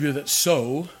That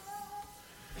sow,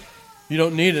 you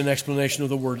don't need an explanation of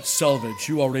the word selvage.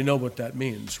 You already know what that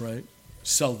means, right?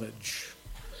 Selvage.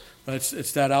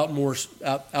 It's that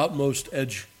outmost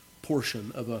edge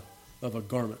portion of a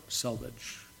garment,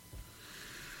 selvage.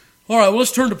 All right, well,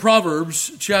 let's turn to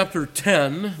Proverbs chapter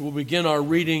 10. We'll begin our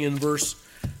reading in verse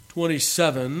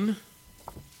 27.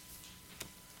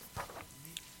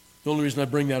 The only reason I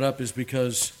bring that up is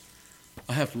because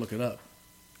I have to look it up.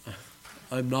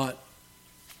 I'm not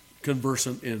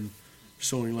conversant in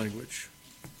sowing language.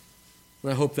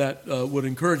 And I hope that would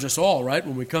encourage us all, right?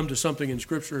 When we come to something in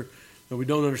Scripture that we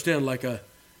don't understand, like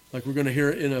we're going to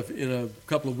hear in a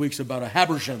couple of weeks about a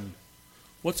habergeon.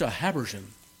 What's a habergeon?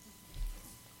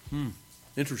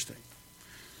 Interesting.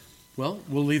 Well,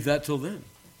 we'll leave that till then.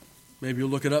 Maybe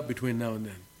you'll look it up between now and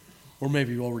then. Or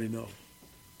maybe you already know.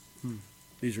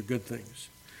 These are good things.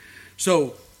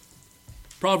 So,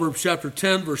 Proverbs chapter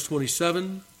 10, verse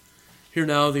 27. Hear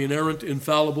now the inerrant,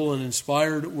 infallible, and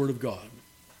inspired word of God.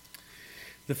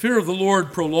 The fear of the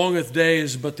Lord prolongeth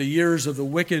days, but the years of the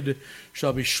wicked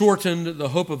shall be shortened. The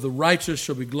hope of the righteous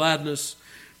shall be gladness,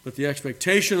 but the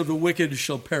expectation of the wicked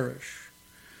shall perish.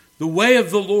 The way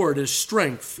of the Lord is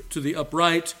strength to the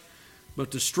upright, but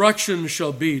destruction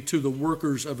shall be to the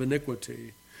workers of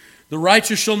iniquity. The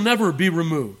righteous shall never be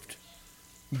removed,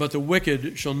 but the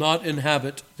wicked shall not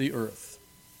inhabit the earth.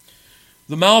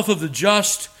 The mouth of the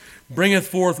just bringeth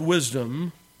forth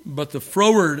wisdom, but the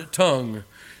froward tongue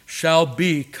shall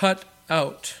be cut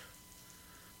out.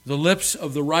 The lips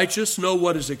of the righteous know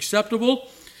what is acceptable,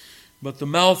 but the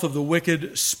mouth of the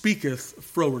wicked speaketh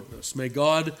frowardness. May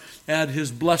God add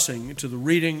his blessing to the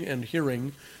reading and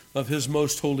hearing of his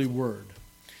most holy word.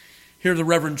 Hear the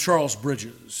Reverend Charles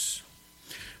Bridges.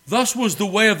 Thus was the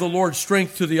way of the Lord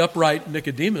strength to the upright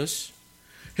Nicodemus.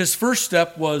 His first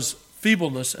step was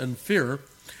feebleness and fear.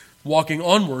 Walking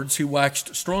onwards, he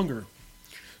waxed stronger.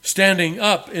 Standing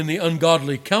up in the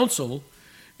ungodly counsel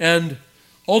and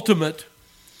ultimate,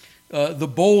 the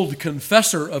bold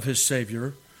confessor of his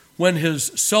Savior, when his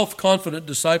self-confident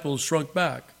disciples shrunk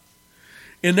back.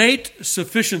 Innate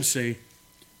sufficiency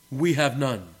we have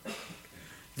none.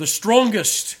 The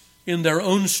strongest in their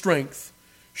own strength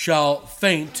shall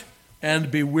faint and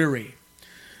be weary.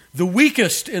 The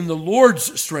weakest in the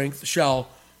Lord's strength shall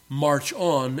march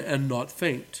on and not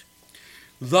faint.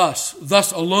 Thus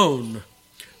alone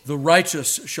the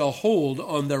righteous shall hold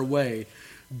on their way,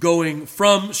 going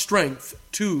from strength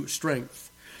to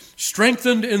strength,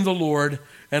 strengthened in the Lord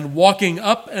and walking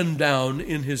up and down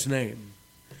in his name.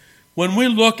 When we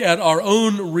look at our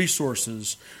own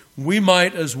resources, we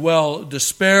might as well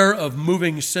despair of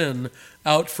moving sin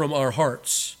out from our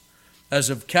hearts as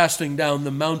of casting down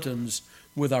the mountains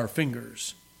with our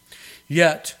fingers.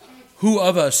 Yet, who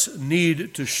of us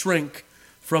need to shrink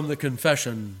from the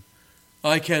confession,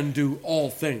 I can do all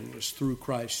things through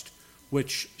Christ,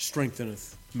 which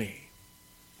strengtheneth me?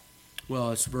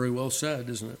 Well, it's very well said,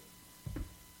 isn't it?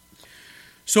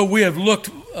 So we have looked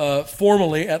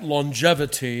formally at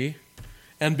longevity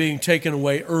and being taken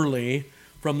away early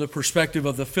from the perspective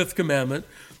of the fifth commandment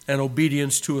and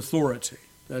obedience to authority.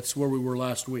 That's where we were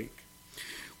last week.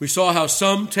 We saw how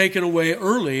some taken away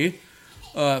early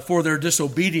for their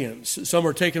disobedience. Some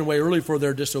are taken away early for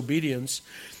their disobedience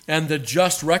and the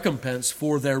just recompense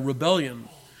for their rebellion.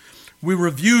 We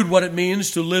reviewed what it means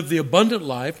to live the abundant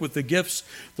life with the gifts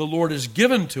the Lord has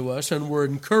given to us, and were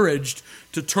encouraged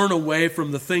to turn away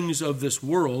from the things of this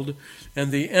world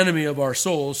and the enemy of our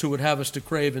souls who would have us to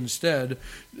crave instead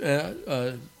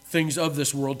things of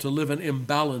this world, to live an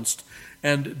imbalanced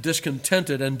and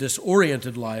discontented and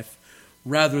disoriented life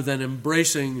rather than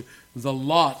embracing the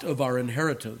lot of our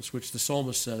inheritance, which the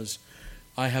psalmist says,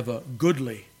 I have a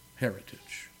goodly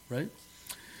heritage, right?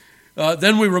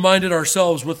 Then we reminded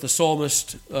ourselves with the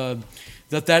psalmist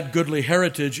that goodly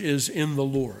heritage is in the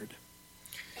Lord.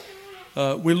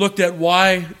 We looked at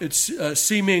why it's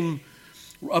seeming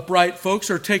upright folks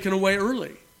are taken away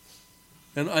early.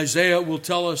 And Isaiah will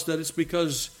tell us that it's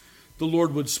because the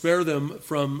Lord would spare them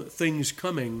from things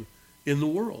coming in the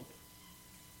world.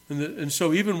 And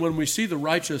so even when we see the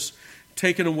righteous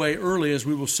taken away early, as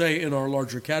we will say in our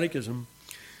larger catechism,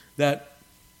 that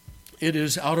it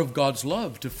is out of God's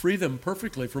love to free them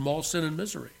perfectly from all sin and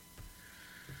misery,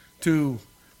 to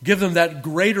give them that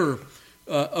greater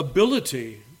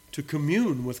ability to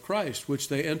commune with Christ, which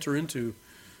they enter into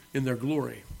in their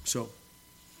glory. So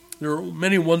there are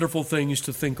many wonderful things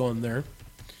to think on there.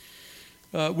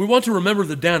 We want to remember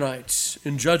the Danites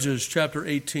in Judges chapter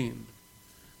 18.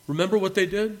 Remember what they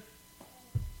did?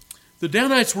 The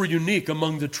Danites were unique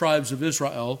among the tribes of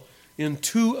Israel in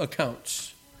two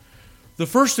accounts. The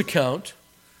first account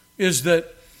is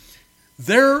that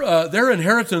their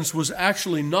inheritance was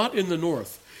actually not in the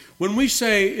north. When we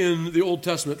say in the Old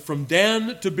Testament, from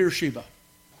Dan to Beersheba,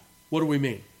 what do we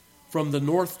mean? From the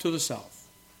north to the south.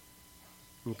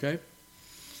 Okay?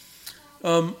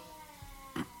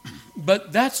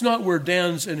 But that's not where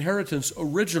Dan's inheritance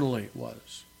originally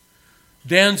was.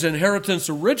 Dan's inheritance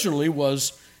originally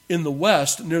was in the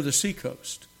west near the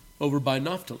seacoast, over by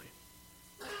Naphtali.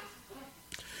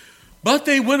 But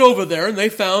they went over there and they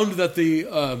found that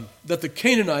the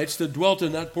Canaanites that dwelt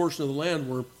in that portion of the land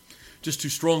were just too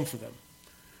strong for them.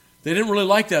 They didn't really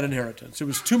like that inheritance. It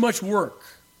was too much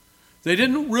work. They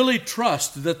didn't really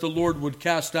trust that the Lord would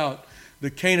cast out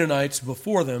the Canaanites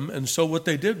before them, and so what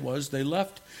they did was they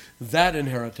left that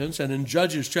inheritance, and in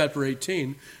Judges chapter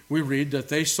 18, we read that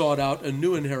they sought out a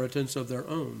new inheritance of their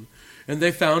own. And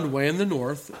they found way in the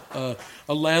north a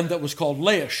land that was called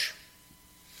Laish.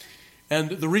 And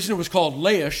the reason it was called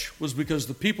Laish was because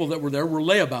the people that were there were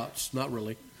layabouts. Not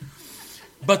really.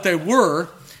 But they were,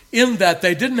 in that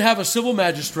they didn't have a civil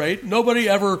magistrate. Nobody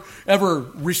ever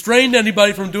restrained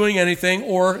anybody from doing anything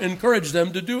or encouraged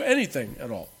them to do anything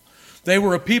at all. They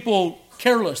were a people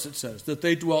careless, it says, that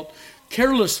they dwelt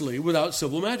carelessly without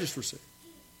civil magistracy.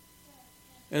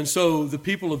 And so the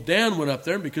people of Dan went up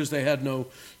there because they had no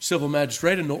civil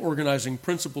magistrate and no organizing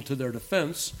principle to their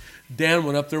defense. Dan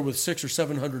went up there with 600 or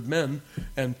 700 men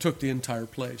and took the entire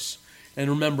place. And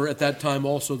remember, at that time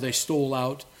also they stole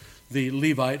out the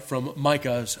Levite from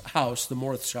Micah's house, the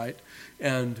Morthshite,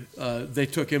 and they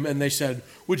took him and they said,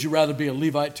 would you rather be a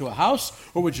Levite to a house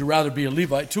or would you rather be a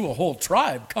Levite to a whole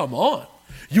tribe? Come on.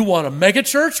 You want a mega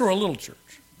church or a little church?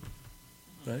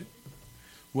 Right?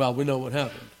 Well, we know what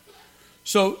happened.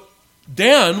 So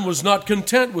Dan was not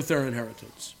content with their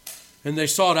inheritance, and they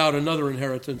sought out another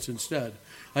inheritance instead.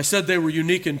 I said they were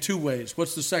unique in two ways.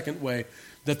 What's the second way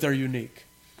that they're unique?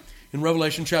 In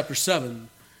Revelation chapter 7,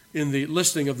 in the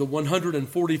listing of the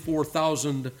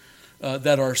 144,000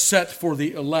 that are set for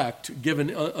the elect,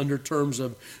 given under terms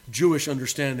of Jewish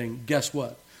understanding, guess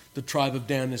what? The tribe of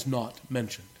Dan is not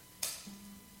mentioned.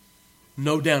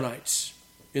 No Danites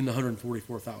in the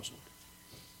 144,000.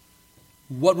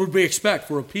 What would we expect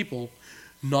for a people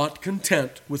not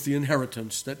content with the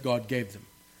inheritance that God gave them?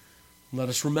 Let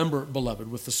us remember, beloved,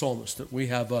 with the psalmist, that we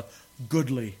have a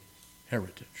goodly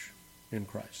heritage in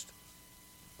Christ.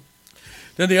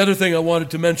 Then the other thing I wanted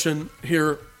to mention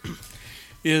here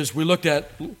is we looked at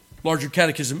Larger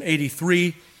Catechism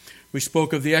 83. We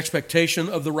spoke of the expectation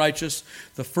of the righteous,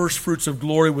 the first fruits of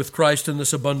glory with Christ in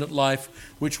this abundant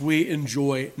life, which we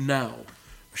enjoy now.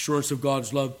 Assurance of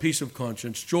God's love, peace of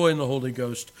conscience, joy in the Holy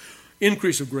Ghost,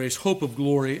 increase of grace, hope of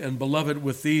glory, and beloved,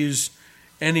 with these,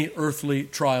 any earthly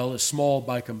trial is small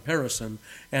by comparison,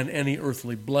 and any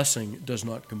earthly blessing does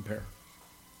not compare.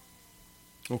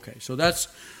 Okay, so that's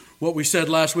what we said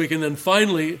last week. And then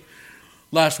finally,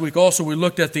 last week also, we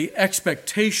looked at the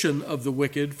expectation of the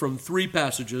wicked from three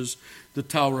passages: the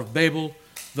Tower of Babel,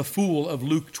 the fool of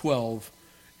Luke 12,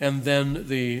 and then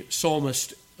the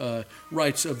psalmist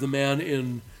writes of the man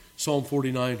in Psalm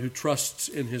 49 who trusts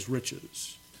in his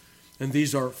riches. And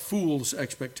these are fools'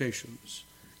 expectations,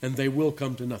 and they will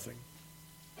come to nothing.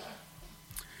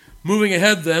 Moving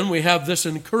ahead then, we have this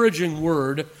encouraging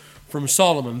word from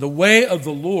Solomon. The way of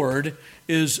the Lord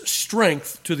is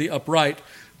strength to the upright.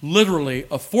 Literally,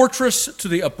 a fortress to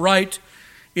the upright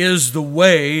is the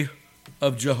way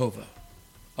of Jehovah.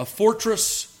 A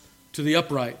fortress to the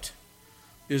upright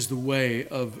is the way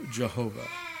of Jehovah.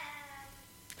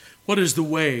 What is the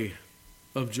way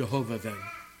of Jehovah then?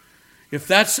 If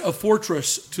that's a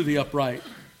fortress to the upright,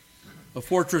 a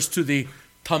fortress to the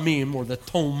tamim, or the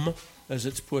tom, as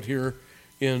it's put here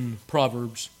in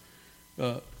Proverbs,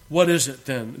 what is it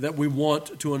then that we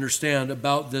want to understand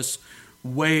about this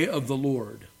way of the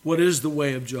Lord? What is the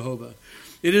way of Jehovah?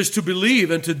 It is to believe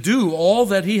and to do all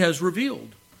that he has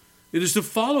revealed. It is to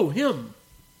follow him,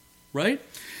 right?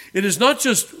 It is not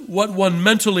just what one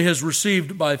mentally has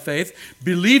received by faith,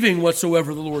 believing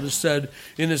whatsoever the Lord has said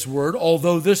in his word,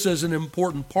 although this is an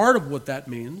important part of what that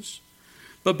means.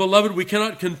 But, beloved, we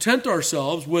cannot content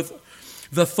ourselves with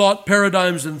the thought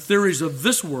paradigms and theories of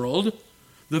this world,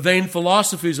 the vain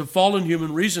philosophies of fallen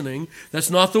human reasoning. That's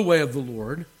not the way of the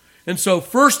Lord. And so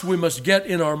first we must get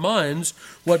in our minds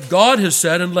what God has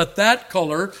said and let that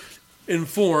color,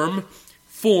 inform,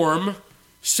 form,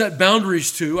 set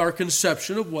boundaries to our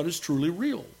conception of what is truly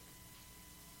real.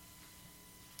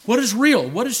 What is real?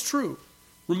 What is true?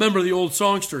 Remember the old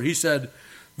songster. He said,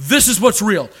 this is what's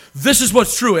real. This is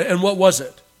what's true. And what was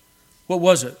it? What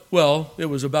was it? Well, it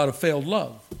was about a failed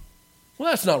love.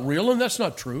 Well, that's not real and that's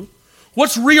not true.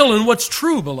 What's real and what's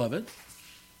true, beloved?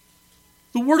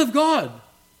 The Word of God.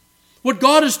 What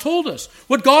God has told us,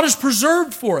 what God has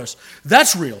preserved for us,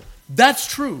 that's real. That's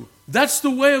true. That's the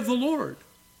way of the Lord.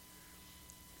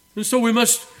 And so we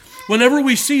must, whenever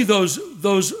we see those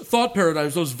thought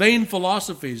paradigms, those vain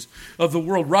philosophies of the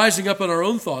world rising up in our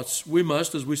own thoughts, we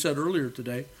must, as we said earlier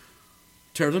today,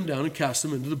 tear them down and cast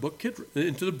them into the brook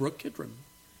Kidron.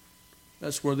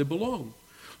 That's where they belong.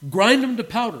 Grind them to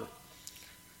powder.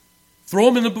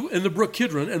 Throw them in the brook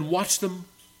Kidron and watch them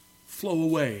flow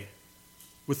away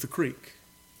with the creek.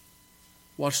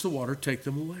 Watch the water take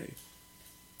them away.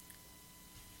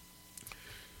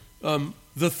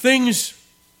 The things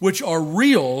which are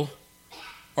real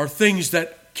are things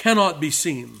that cannot be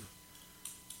seen.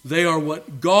 They are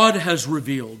what God has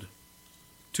revealed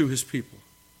to his people.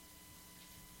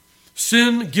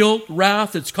 Sin, guilt,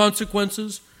 wrath, its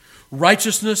consequences,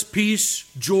 righteousness,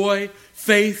 peace, joy,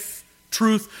 faith,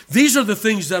 truth. These are the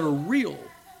things that are real.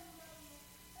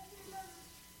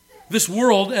 This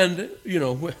world, and,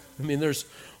 there's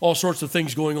all sorts of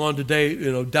things going on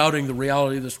today, doubting the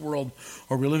reality of this world.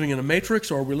 Are we living in a matrix,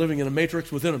 or are we living in a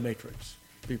matrix within a matrix?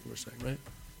 People are saying, right?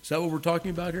 Is that what we're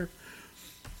talking about here?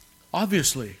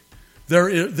 Obviously,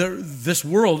 this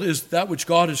world is that which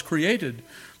God has created,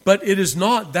 but it is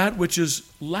not that which is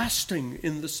lasting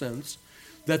in the sense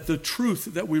that the truth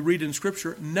that we read in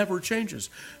Scripture never changes.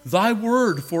 Thy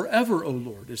word forever, O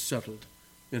Lord, is settled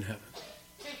in heaven.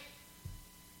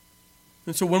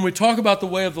 And so when we talk about the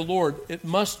way of the Lord, it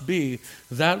must be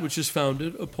that which is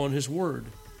founded upon his word.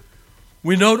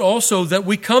 We note also that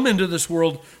we come into this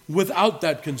world without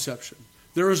that conception.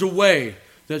 There is a way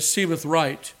that seemeth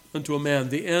right unto a man.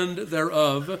 The end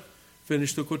thereof,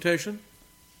 finish the quotation,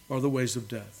 are the ways of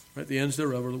death. Right? The ends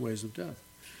thereof are the ways of death.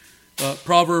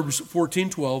 Proverbs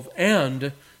 14:12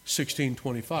 and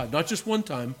 16:25. Not just one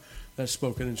time that's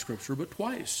spoken in Scripture, but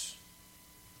twice.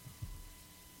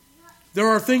 There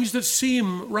are things that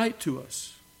seem right to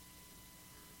us.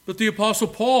 But the Apostle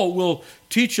Paul will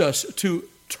teach us to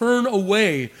turn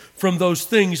away from those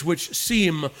things which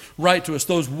seem right to us,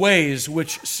 those ways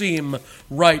which seem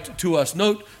right to us.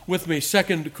 Note with me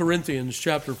 2 Corinthians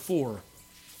chapter 4.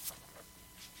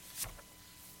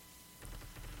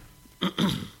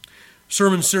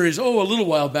 Sermon series, a little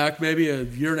while back, maybe a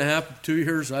year and a half, 2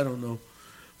 years, I don't know.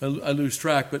 I lose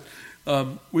track, but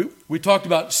we talked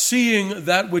about seeing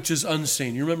that which is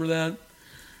unseen. You remember that?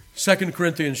 2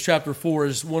 Corinthians chapter 4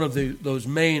 is one of those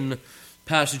main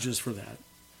passages for that.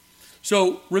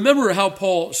 So remember how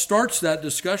Paul starts that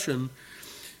discussion,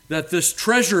 that this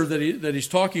treasure that he's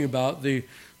talking about,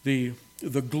 the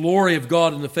glory of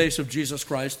God in the face of Jesus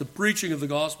Christ, the preaching of the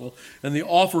gospel and the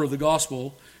offer of the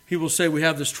gospel, he will say we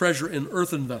have this treasure in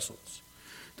earthen vessels,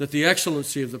 that the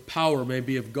excellency of the power may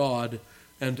be of God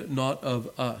and not of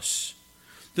us.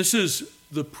 This is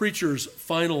the preacher's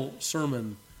final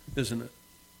sermon, isn't it?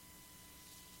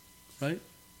 Right?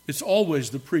 It's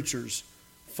always the preacher's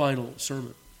final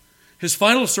sermon. His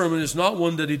final sermon is not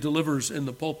one that he delivers in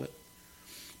the pulpit,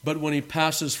 but when he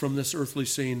passes from this earthly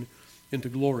scene into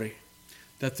glory,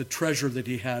 that the treasure that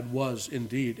he had was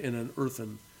indeed in an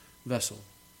earthen vessel,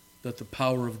 that the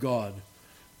power of God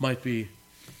that the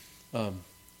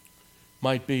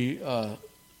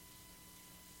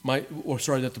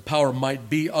power might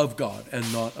be of God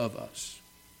and not of us.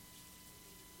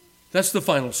 That's the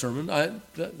final sermon.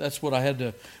 That's what I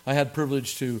had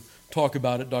privilege to talk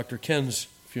about at Dr. Ken's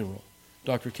funeral,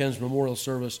 Dr. Ken's memorial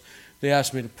service. They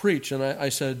asked me to preach, and I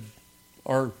said,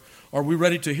 are we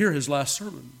ready to hear his last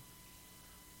sermon?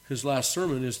 His last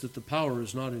sermon is that the power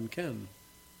is not in Ken,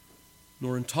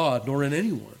 nor in Todd, nor in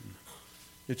anyone.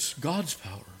 It's God's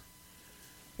power.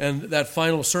 And that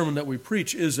final sermon that we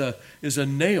preach is a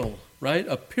nail, right?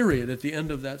 A period at the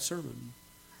end of that sermon,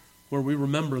 where we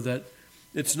remember that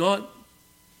it's not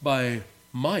by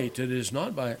might, it is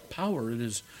not by power, it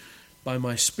is by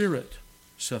my Spirit,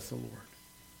 saith the Lord.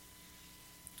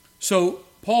 So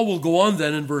Paul will go on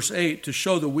then in verse 8 to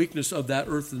show the weakness of that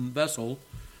earthen vessel,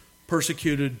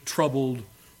 persecuted, troubled,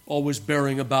 always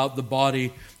bearing about in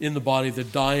the body the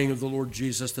dying of the Lord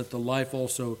Jesus, that the life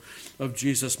also of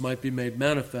Jesus might be made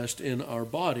manifest in our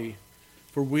body.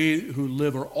 For we who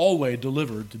live are always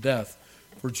delivered to death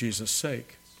for Jesus'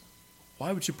 sake.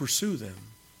 Why would you pursue them?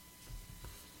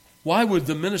 Why would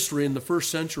the ministry in the first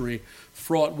century,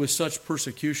 fraught with such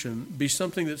persecution, be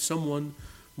something that someone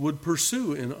would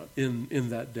pursue in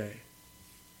that day?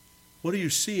 What are you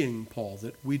seeing, Paul,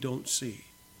 that we don't see?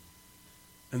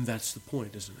 And that's the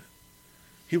point, isn't it?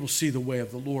 He will see the way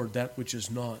of the Lord, that which is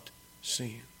not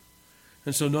seen.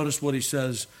 And so notice what he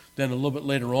says then a little bit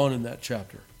later on in that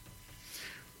chapter.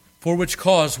 For which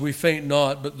cause we faint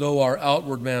not, but though our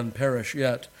outward man perish,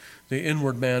 yet the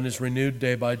inward man is renewed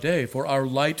day by day. For our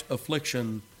light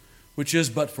affliction, which is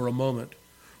but for a moment,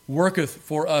 worketh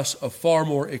for us a far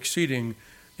more exceeding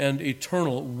and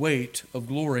eternal weight of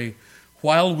glory,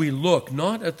 while we look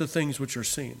not at the things which are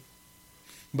seen,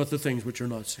 but the things which are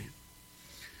not seen.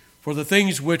 For the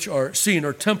things which are seen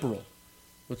are temporal,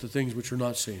 but the things which are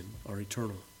not seen are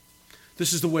eternal.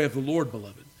 This is the way of the Lord,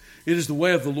 beloved. It is the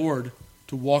way of the Lord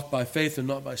to walk by faith and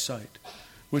not by sight,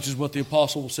 which is what the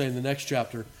apostle will say in the next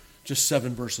chapter, just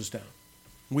 7 verses down.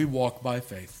 We walk by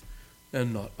faith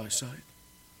and not by sight.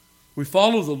 We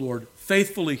follow the Lord,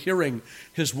 faithfully hearing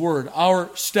His word. Our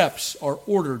steps are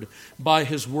ordered by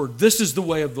His word. This is the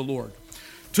way of the Lord.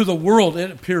 To the world,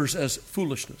 it appears as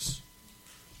foolishness.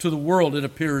 To the world, it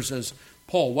appears as,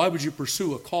 Paul, why would you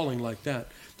pursue a calling like that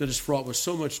is fraught with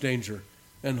so much danger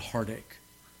and heartache?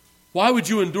 Why would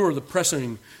you endure the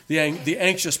pressing, the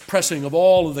anxious pressing of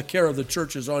all of the care of the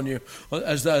churches on you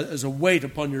as a weight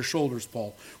upon your shoulders,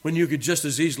 Paul, when you could just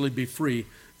as easily be free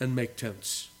and make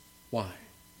tents? Why?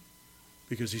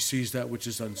 Because He sees that which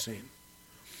is unseen.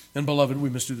 And beloved, we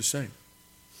must do the same.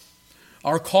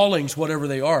 Our callings, whatever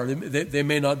they are, they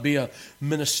may not be a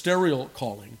ministerial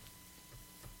calling,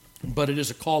 but it is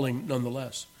a calling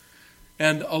nonetheless.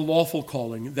 And a lawful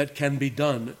calling that can be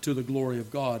done to the glory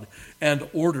of God and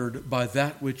ordered by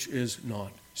that which is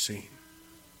not seen.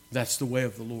 That's the way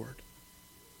of the Lord.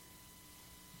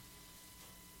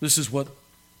 This is what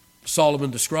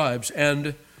Solomon describes,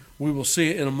 and we will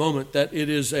see in a moment that it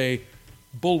is a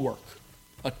bulwark,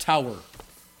 a tower,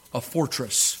 a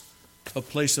fortress, a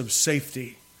place of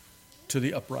safety to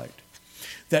the upright.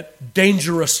 That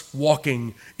dangerous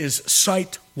walking is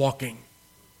sight walking.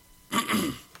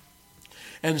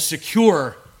 And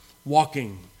secure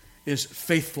walking is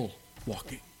faithful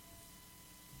walking.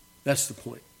 That's the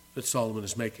point that Solomon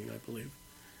is making, I believe,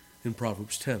 in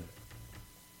Proverbs 10.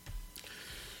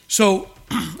 So,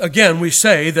 again, we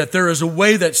say that there is a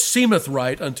way that seemeth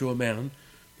right unto a man,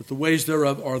 but the ways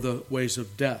thereof are the ways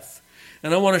of death.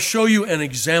 And I want to show you an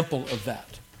example of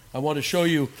that. I want to show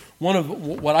you one of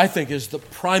what I think is the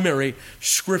primary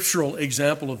scriptural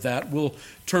example of that. We'll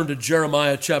turn to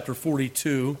Jeremiah chapter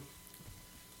 42.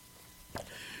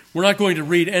 We're not going to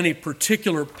read any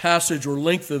particular passage or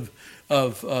length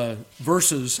of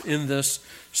verses in this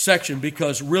section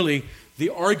because really the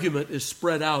argument is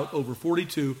spread out over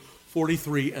 42,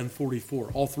 43, and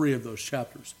 44, all three of those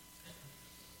chapters.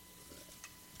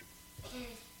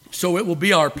 So it will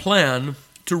be our plan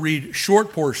to read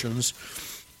short portions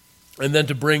and then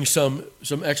to bring some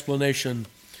explanation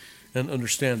and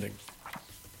understanding.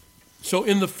 So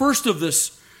in the first of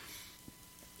this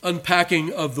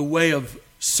unpacking of the way of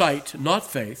sight, not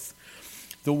faith,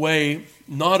 the way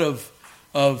not of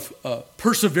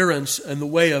perseverance and the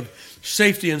way of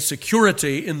safety and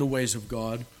security in the ways of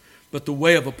God, but the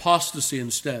way of apostasy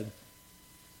instead.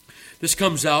 This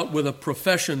comes out with a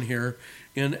profession here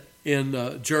in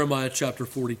Jeremiah chapter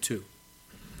 42.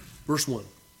 Verse 1.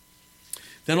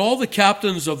 Then all the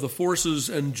captains of the forces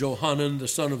and Johanan the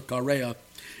son of Kareah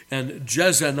and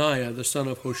Jezaniah the son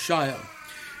of Hoshea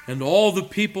and all the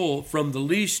people from the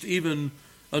least even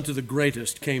unto the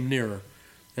greatest came near,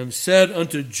 and said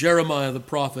unto Jeremiah the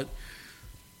prophet,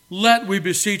 Let, we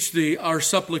beseech thee, our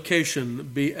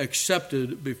supplication be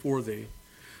accepted before thee,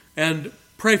 and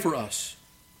pray for us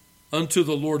unto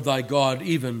the Lord thy God,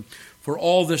 even for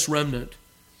all this remnant,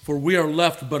 for we are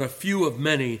left but a few of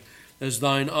many, as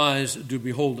thine eyes do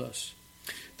behold us,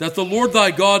 that the Lord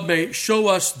thy God may show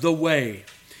us the way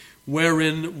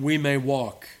wherein we may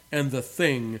walk, and the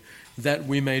thing that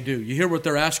we may do. You hear what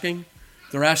they're asking?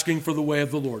 They're asking for the way of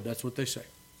the Lord. That's what they say.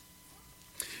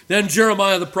 Then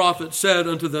Jeremiah the prophet said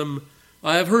unto them,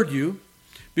 I have heard you.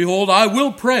 Behold, I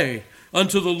will pray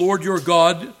unto the Lord your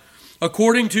God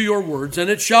according to your words, and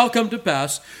it shall come to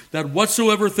pass that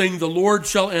whatsoever thing the Lord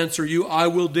shall answer you, I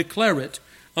will declare it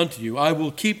unto you. I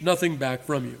will keep nothing back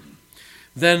from you.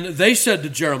 Then they said to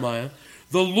Jeremiah,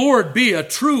 The Lord be a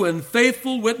true and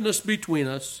faithful witness between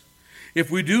us,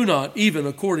 if we do not, even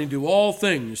according to all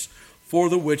things, for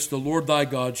the which the Lord thy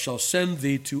God shall send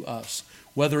thee to us.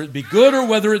 Whether it be good or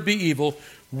whether it be evil,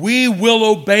 we will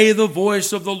obey the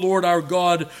voice of the Lord our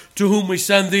God, to whom we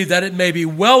send thee, that it may be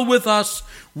well with us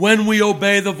when we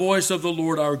obey the voice of the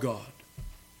Lord our God.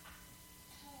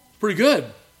 Pretty good.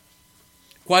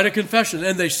 Quite a confession.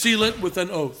 And they seal it with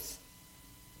an oath.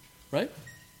 Right?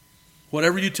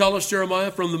 Whatever you tell us,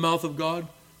 Jeremiah, from the mouth of God,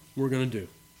 we're going to do.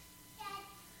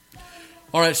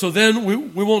 All right, so then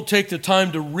we won't take the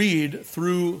time to read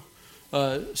through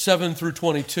 7 through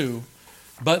 22.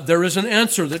 But there is an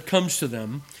answer that comes to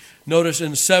them. Notice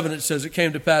in 7 it says, it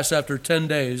came to pass after 10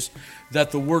 days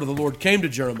that the word of the Lord came to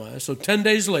Jeremiah. So 10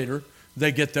 days later,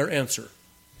 they get their answer.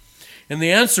 And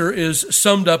the answer is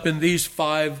summed up in these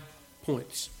 5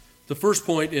 points. The first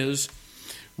point is,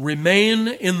 remain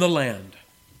in the land.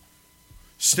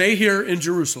 Stay here in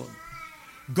Jerusalem.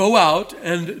 Go out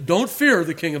and don't fear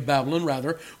the king of Babylon.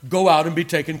 Rather, go out and be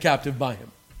taken captive by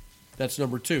him. That's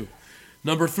number 2.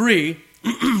 Number 3,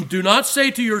 do not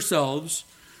say to yourselves,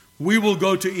 we will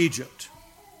go to Egypt.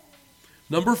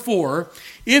 Number 4,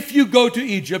 if you go to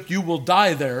Egypt, you will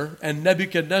die there, and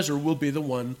Nebuchadnezzar will be the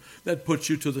one that puts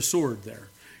you to the sword there.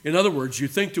 In other words, you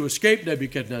think to escape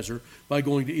Nebuchadnezzar by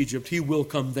going to Egypt, he will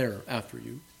come there after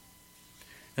you.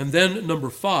 And then number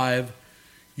 5,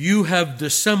 you have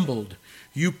dissembled.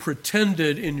 You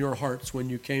pretended in your hearts when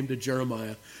you came to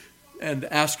Jeremiah and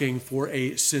asking for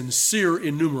a sincere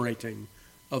enumerating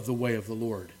of the way of the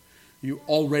Lord. You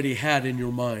already had in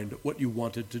your mind what you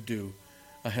wanted to do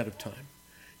ahead of time.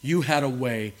 You had a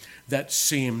way that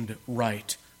seemed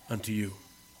right unto you.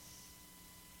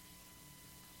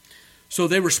 So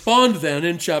they respond then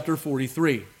in chapter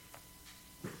 43.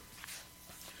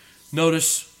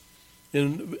 Notice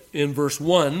in verse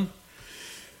 1,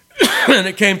 and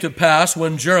it came to pass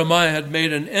when Jeremiah had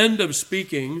made an end of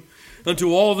speaking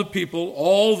unto all the people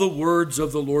all the words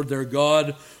of the Lord their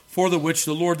God, for the which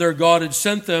the Lord their God had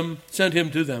sent him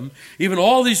to them, even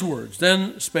all these words.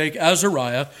 Then spake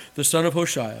Azariah, the son of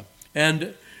Hoshea,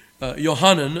 and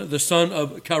Johanan, the son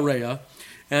of Kareah,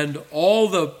 and all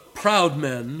the proud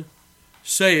men,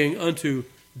 saying unto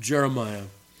Jeremiah,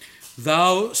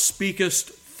 Thou speakest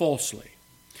falsely.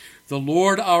 The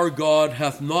Lord our God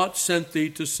hath not sent thee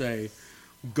to say,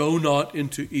 Go not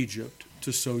into Egypt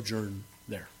to sojourn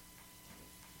there.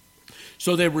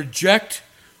 So they reject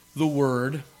the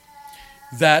word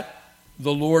that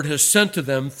the Lord has sent to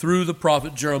them through the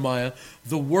prophet Jeremiah,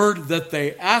 the word that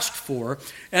they asked for,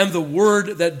 and the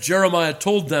word that Jeremiah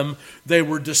told them they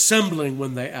were dissembling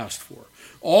when they asked for.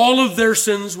 All of their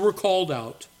sins were called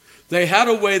out. They had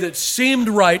a way that seemed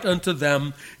right unto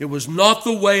them. It was not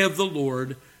the way of the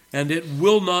Lord, and it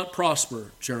will not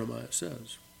prosper, Jeremiah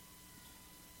says.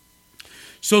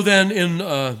 So then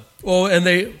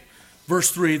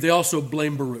verse 3, they also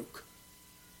blame Baruch.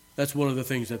 That's one of the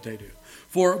things that they do.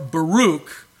 For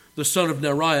Baruch, the son of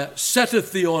Neriah,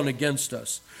 setteth thee on against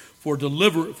us, for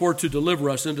to deliver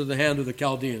us into the hand of the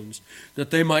Chaldeans,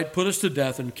 that they might put us to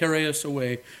death and carry us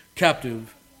away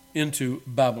captive into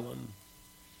Babylon.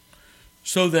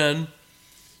 So then,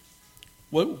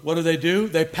 what do?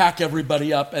 They pack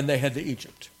everybody up and they head to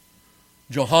Egypt.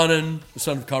 Johanan, the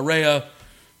son of Kareah,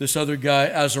 this other guy,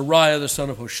 Azariah, the son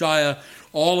of Hoshea,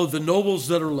 all of the nobles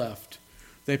that are left.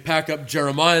 They pack up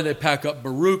Jeremiah, they pack up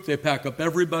Baruch, they pack up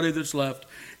everybody that's left,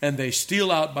 and they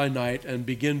steal out by night and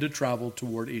begin to travel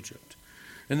toward Egypt.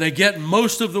 And they get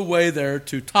most of the way there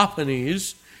to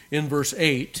Tahpanhes in verse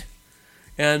 8,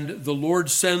 and the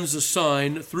Lord sends a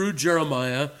sign through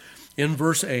Jeremiah in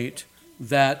verse 8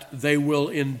 that they will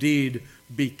indeed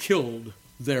be killed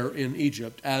there in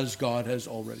Egypt, as God has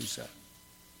already said.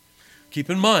 Keep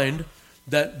in mind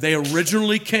that they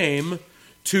originally came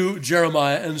to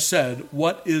Jeremiah and said,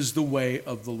 What is the way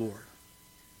of the Lord?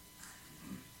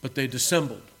 But they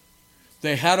dissembled.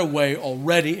 They had a way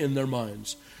already in their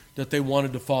minds that they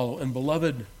wanted to follow. And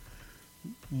beloved,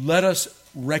 let us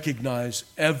recognize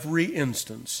every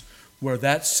instance where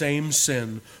that same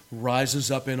sin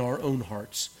rises up in our own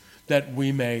hearts, that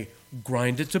we may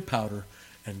grind it to powder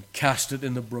and cast it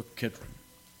in the brook Kidron.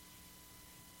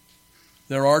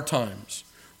 There are times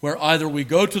where either we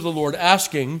go to the Lord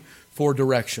asking for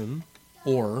direction,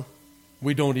 or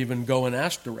we don't even go and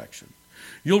ask direction.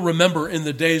 You'll remember in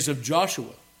the days of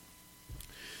Joshua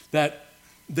that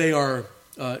they are,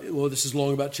 this is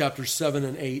long about chapters 7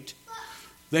 and 8.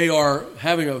 They are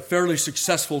having a fairly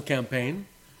successful campaign,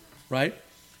 right?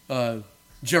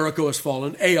 Jericho has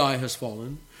fallen, Ai has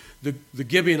fallen. The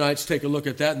Gibeonites take a look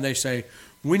at that and they say,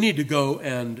 we need to go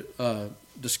and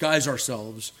disguise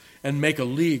ourselves and make a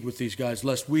league with these guys,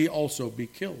 lest we also be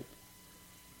killed.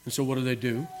 And so what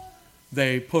do?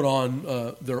 They put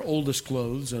on their oldest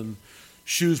clothes and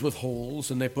shoes with holes,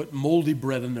 and they put moldy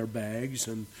bread in their bags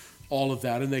and all of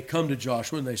that. And they come to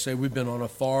Joshua and they say, we've been on a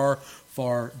far,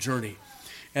 far journey.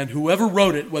 And whoever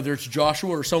wrote it, whether it's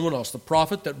Joshua or someone else, the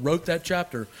prophet that wrote that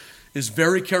chapter, is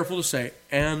very careful to say,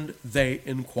 and they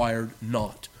inquired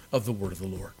not of the word of the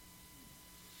Lord.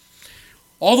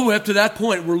 All the way up to that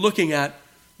point, we're looking at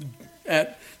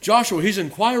Joshua. He's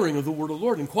inquiring of the word of the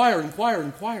Lord.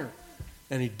 Inquire.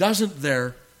 And he doesn't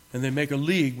there, and they make a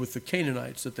league with the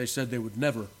Canaanites that they said they would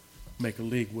never make a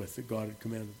league with that God had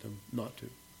commanded them not to.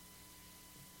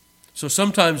 So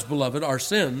sometimes, beloved, our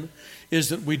sin is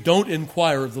that we don't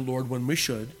inquire of the Lord when we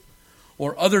should,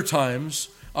 or other times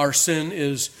our sin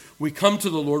is we come to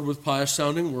the Lord with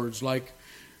pious-sounding words like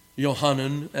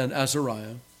Johanan and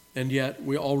Azariah, and yet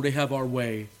we already have our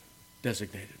way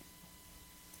designated.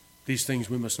 These things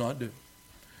we must not do.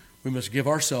 We must give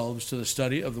ourselves to the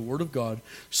study of the Word of God,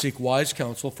 seek wise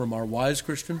counsel from our wise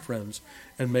Christian friends,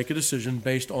 and make a decision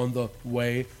based on the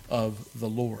way of the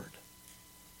Lord.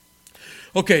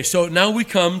 Okay, so now we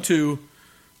come to,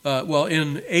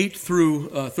 in 8 through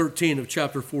 13 of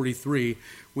chapter 43,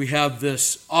 we have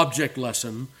this object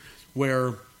lesson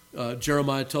where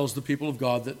Jeremiah tells the people of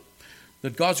God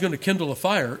that God's going to kindle a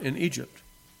fire in Egypt.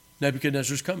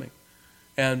 Nebuchadnezzar's coming.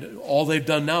 And all they've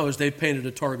done now is they've painted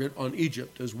a target on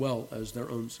Egypt as well as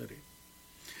their own city.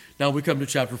 Now we come to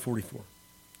chapter 44.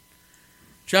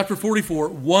 Chapter 44,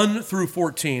 1 through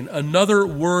 14, another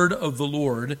word of the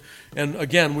Lord. And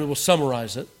again, we will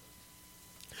summarize it.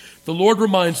 The Lord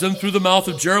reminds them through the mouth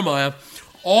of Jeremiah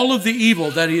all of the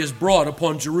evil that he has brought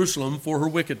upon Jerusalem for her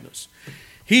wickedness.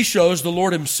 The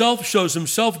Lord himself shows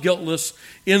himself guiltless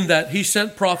in that he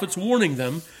sent prophets warning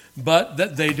them, but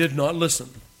that they did not listen.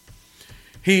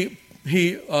 He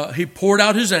poured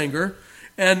out his anger,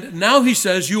 and now he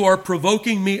says, you are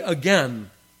provoking me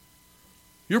again.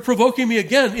 You're provoking me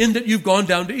again in that you've gone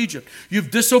down to Egypt.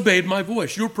 You've disobeyed my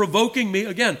voice. You're provoking me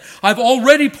again. I've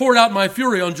already poured out my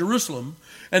fury on Jerusalem,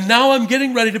 and now I'm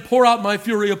getting ready to pour out my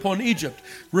fury upon Egypt.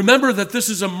 Remember that this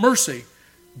is a mercy.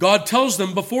 God tells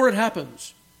them before it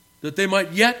happens that they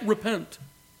might yet repent.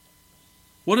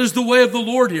 What is the way of the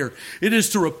Lord here? It is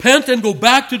to repent and go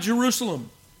back to Jerusalem.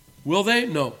 Will they?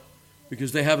 No,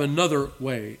 because they have another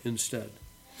way instead.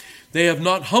 They have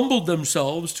not humbled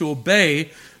themselves to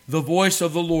obey the voice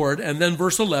of the Lord. And then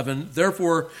verse 11,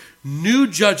 therefore new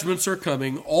judgments are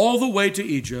coming all the way to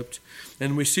Egypt.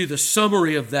 And we see the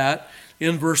summary of that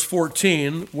in verse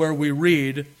 14, where we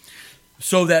read,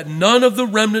 so that none of the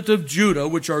remnant of Judah,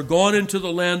 which are gone into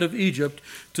the land of Egypt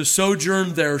to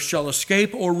sojourn there, shall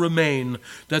escape or remain,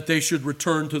 that they should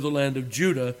return to the land of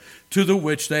Judah, to the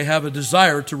which they have a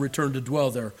desire to return to dwell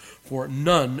there. For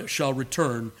none shall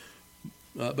return,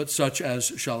 but such as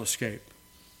shall escape.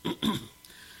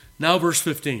 Now verse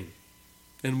 15,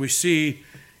 and we see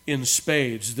in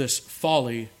spades this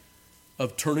folly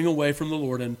of turning away from the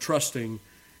Lord and trusting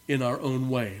in our own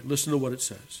way. Listen to what it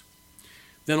says.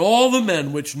 Then all the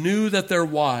men which knew that their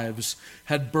wives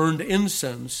had burned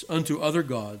incense unto other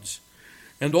gods,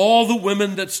 and all the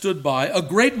women that stood by, a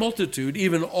great multitude,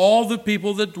 even all the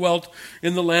people that dwelt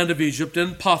in the land of Egypt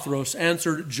and Pathros,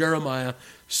 answered Jeremiah,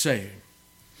 saying,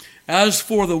 as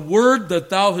for the word that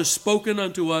thou hast spoken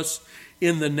unto us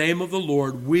in the name of the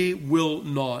Lord, we will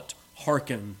not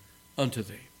hearken unto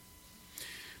thee.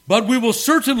 But we will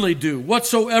certainly do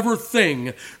whatsoever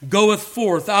thing goeth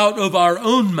forth out of our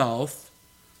own mouth,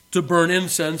 to burn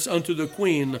incense unto the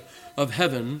Queen of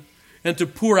heaven, and to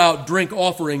pour out drink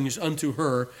offerings unto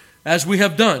her, as we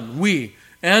have done, we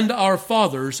and our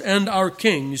fathers and our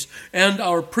kings and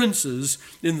our princes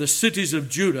in the cities of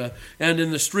Judah and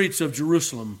in the streets of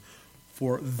Jerusalem.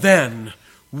 For then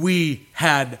we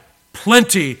had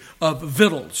plenty of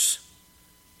victuals,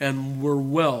 and were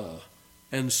well,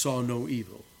 and saw no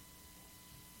evil.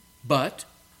 But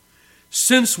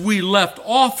since we left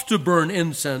off to burn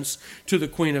incense to the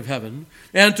Queen of heaven,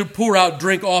 and to pour out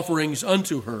drink offerings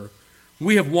unto her,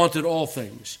 we have wanted all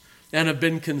things, and have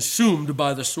been consumed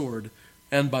by the sword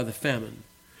and by the famine.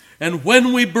 And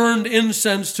when we burned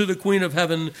incense to the Queen of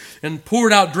heaven, and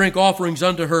poured out drink offerings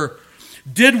unto her,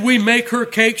 did we make her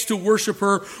cakes to worship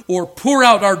her, or pour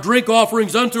out our drink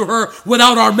offerings unto her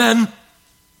without our men?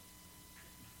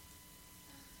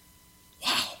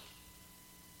 Wow.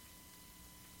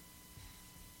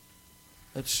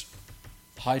 That's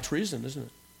high treason, isn't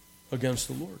it? Against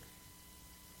the Lord.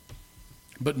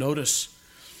 But notice,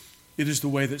 it is the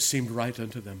way that seemed right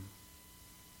unto them.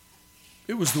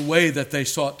 It was the way that they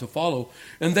sought to follow.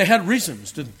 And they had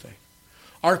reasons, didn't they?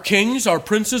 Our kings, our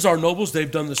princes, our nobles,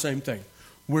 they've done the same thing.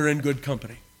 We're in good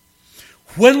company.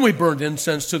 When we burned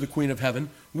incense to the Queen of heaven,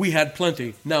 we had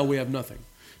plenty. Now we have nothing.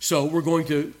 So we're going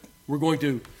to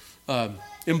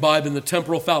imbibe in the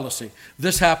temporal fallacy.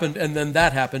 This happened and then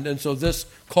that happened, and so this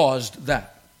caused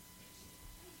that.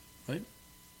 Right?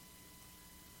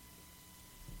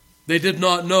 They did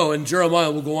not know, and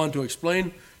Jeremiah will go on to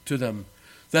explain to them,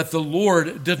 that the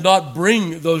Lord did not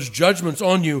bring those judgments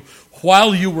on you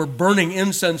while you were burning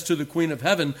incense to the Queen of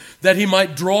heaven, that he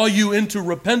might draw you into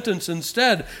repentance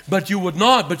instead. But you would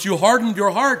not, but you hardened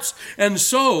your hearts. And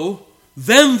so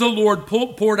then the Lord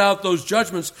poured out those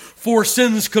judgments for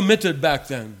sins committed back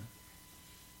then.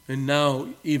 And now,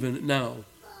 even now,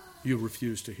 you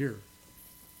refuse to hear.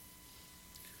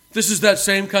 This is that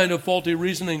same kind of faulty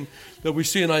reasoning that we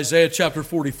see in Isaiah chapter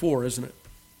 44, isn't it?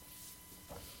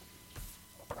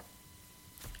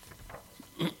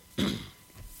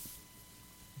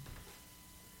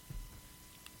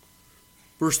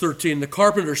 Verse 13, the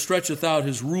carpenter stretcheth out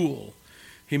his rule.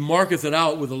 He marketh it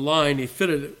out with a line. He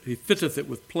fitteth it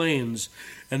with planes,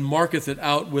 and marketh it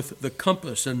out with the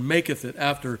compass, and maketh it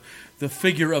after the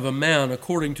figure of a man,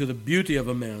 according to the beauty of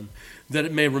a man, that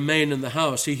it may remain in the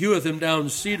house. He heweth him down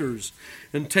cedars,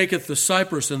 and taketh the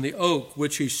cypress and the oak,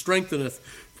 which he strengtheneth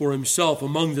for himself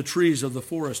among the trees of the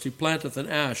forest. He planteth an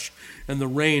ash, and the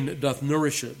rain doth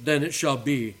nourish it. Then it shall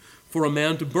be for a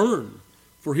man to burn.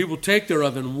 For he will take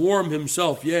thereof and warm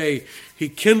himself. Yea, he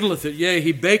kindleth it. Yea,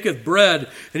 he baketh bread,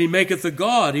 and he maketh a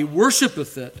god. He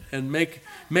worshipeth it, and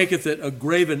maketh it a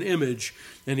graven image,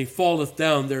 and he falleth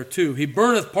down thereto. He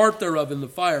burneth part thereof in the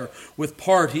fire. With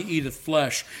part he eateth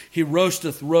flesh. He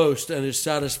roasteth roast, and is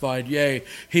satisfied. Yea,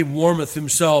 he warmeth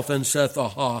himself, and saith,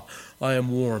 Aha, I am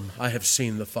warm. I have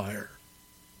seen the fire.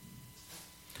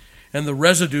 And the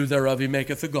residue thereof he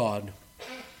maketh a god,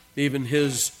 even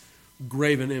his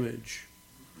graven image.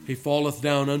 He falleth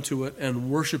down unto it, and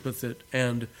worshipeth it,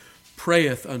 and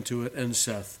prayeth unto it, and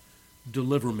saith,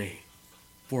 Deliver me,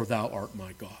 for thou art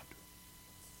my God.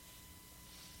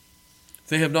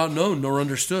 They have not known nor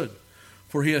understood,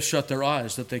 for he hath shut their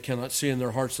eyes, that they cannot see, and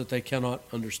their hearts that they cannot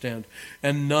understand.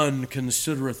 And none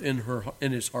considereth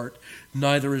in his heart,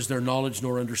 neither is there knowledge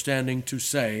nor understanding, to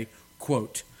say,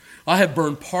 quote, I have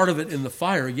burned part of it in the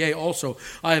fire, yea, also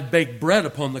I have baked bread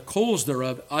upon the coals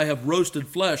thereof, I have roasted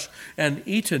flesh and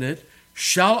eaten it.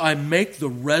 Shall I make the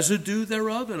residue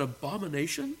thereof an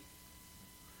abomination?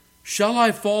 Shall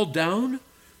I fall down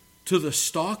to the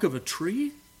stalk of a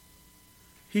tree?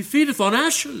 He feedeth on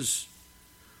ashes.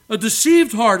 A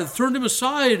deceived heart hath turned him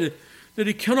aside, that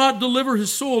he cannot deliver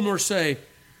his soul, nor say,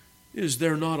 Is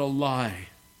there not a lie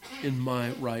in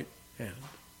my right hand?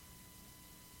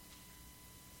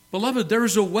 Beloved, there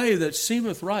is a way that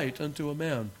seemeth right unto a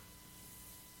man,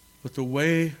 but the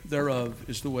way thereof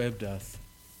is the way of death.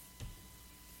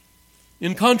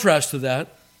 In contrast to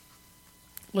that,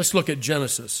 let's look at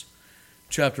Genesis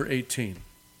chapter 18.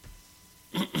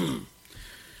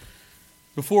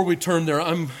 Before we turn there,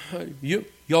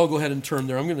 y'all go ahead and turn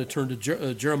there. I'm going to turn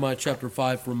to Jeremiah chapter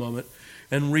 5 for a moment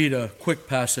and read a quick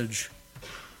passage.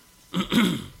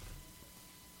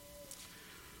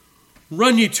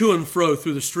 Run ye to and fro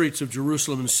through the streets of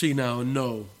Jerusalem, and see now, and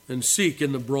know, and seek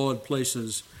in the broad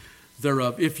places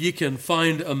thereof, if ye can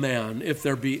find a man, if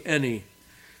there be any,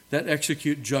 that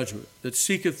execute judgment, that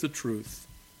seeketh the truth,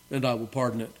 and I will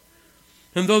pardon it.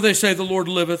 And though they say the Lord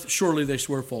liveth, surely they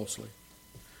swear falsely.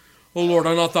 O Lord,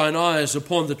 are not thine eyes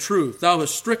upon the truth? Thou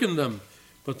hast stricken them,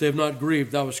 but they have not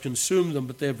grieved. Thou hast consumed them,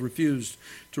 but they have refused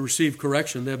to receive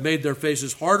correction. They have made their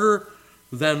faces harder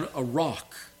than a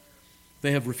rock.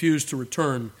 They have refused to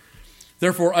return.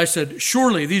 Therefore I said,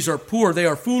 Surely these are poor, they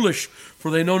are foolish,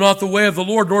 for they know not the way of the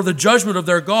Lord, nor the judgment of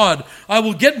their God. I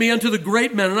will get me unto the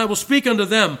great men, and I will speak unto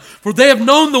them, for they have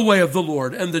known the way of the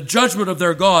Lord, and the judgment of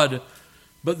their God.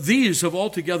 But these have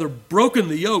altogether broken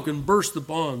the yoke, and burst the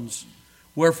bonds.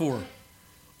 Wherefore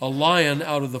a lion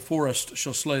out of the forest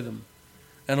shall slay them,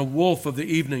 and a wolf of the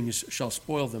evenings shall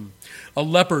spoil them. A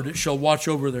leopard shall watch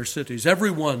over their cities.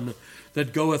 Every one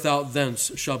that goeth out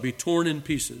thence shall be torn in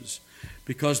pieces,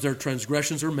 because their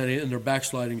transgressions are many, and their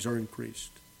backslidings are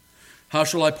increased. How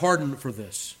shall I pardon for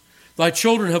this? Thy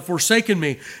children have forsaken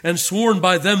me, and sworn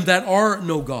by them that are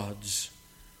no gods.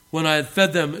 When I had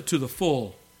fed them to the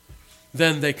full,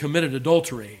 then they committed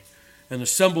adultery, and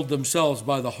assembled themselves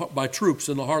by troops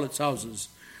in the harlots' houses.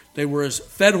 They were as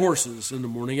fed horses in the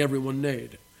morning, every one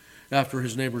neighed after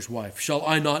his neighbor's wife. Shall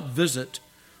I not visit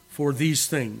for these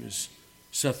things,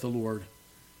 saith the Lord?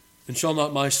 And shall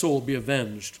not my soul be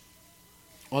avenged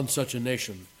on such a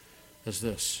nation as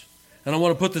this? And I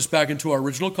want to put this back into our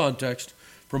original context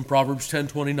from Proverbs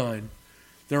 10:29.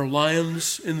 There are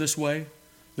lions in this way.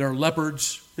 There are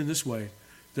leopards in this way.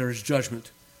 There is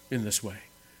judgment in this way.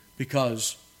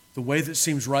 Because the way that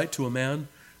seems right to a man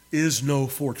is no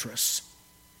fortress.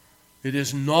 It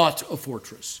is not a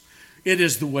fortress. It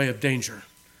is the way of danger.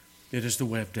 It is the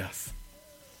way of death.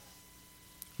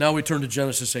 Now we turn to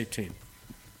Genesis 18.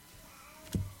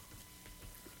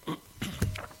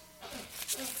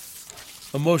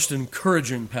 A most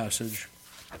encouraging passage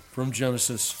from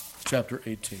Genesis chapter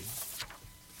 18.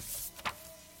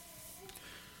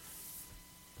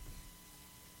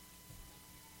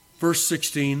 Verse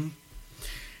 16,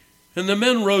 And the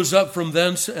men rose up from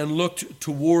thence and looked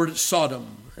toward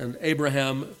Sodom, and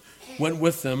Abraham went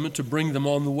with them to bring them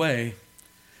on the way.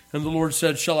 And the Lord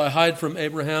said, Shall I hide from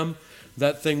Abraham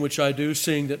that thing which I do,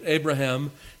 seeing that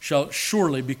Abraham shall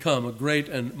surely become a great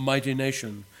and mighty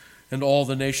nation, and all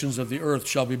the nations of the earth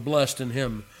shall be blessed in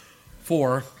him?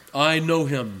 For I know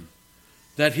him,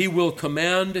 that he will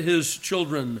command his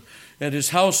children and his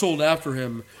household after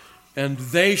him, and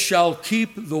they shall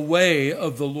keep the way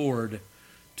of the Lord,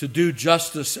 to do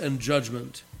justice and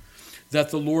judgment,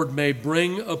 that the Lord may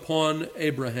bring upon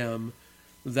Abraham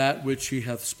that which he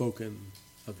hath spoken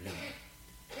of him.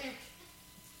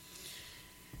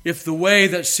 If the way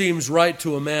that seems right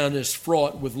to a man is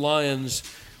fraught with lions,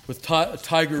 with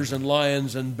tigers and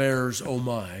lions and bears, oh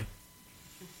my,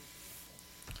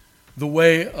 the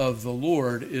way of the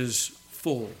Lord is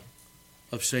full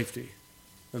of safety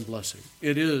and blessing.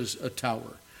 It is a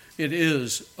tower. It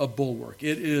is a bulwark.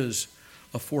 It is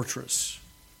a fortress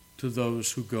to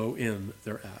those who go in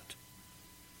thereat.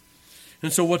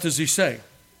 And so what does he say?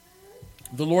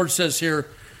 The Lord says here,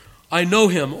 I know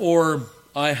him, or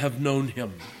I have known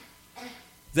him,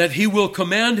 that he will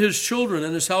command his children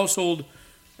and his household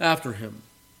after him,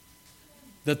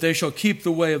 that they shall keep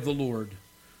the way of the Lord,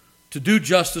 to do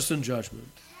justice and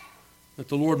judgment, that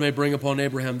the Lord may bring upon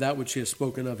Abraham that which he has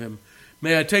spoken of him.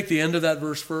 May I take the end of that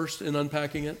verse first in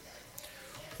unpacking it?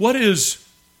 What is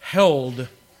held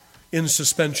in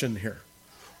suspension here?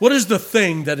 What is the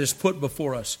thing that is put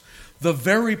before us? The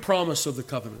very promise of the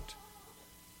covenant,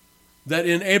 that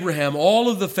in Abraham all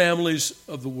of the families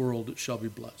of the world shall be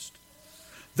blessed.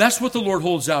 That's what the Lord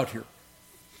holds out here.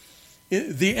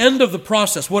 The end of the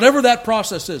process, whatever that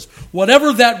process is,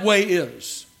 whatever that way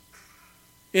is,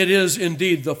 it is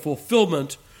indeed the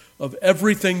fulfillment of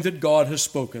everything that God has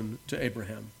spoken to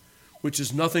Abraham, which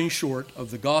is nothing short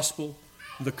of the gospel,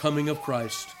 the coming of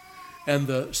Christ, and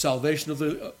the salvation of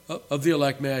the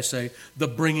elect, may I say, the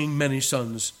bringing many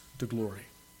sons to glory.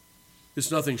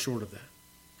 It's nothing short of that.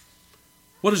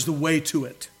 What is the way to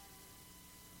it?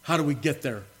 How do we get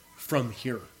there from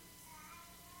here?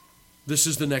 This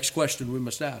is the next question we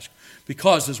must ask.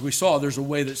 Because, as we saw, there's a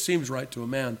way that seems right to a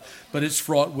man, but it's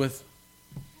fraught with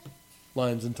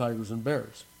lions and tigers and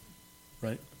bears,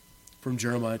 right? From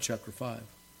Jeremiah chapter 5.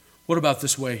 What about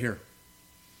this way here?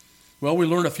 Well, we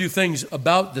learn a few things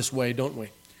about this way, don't we?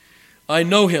 I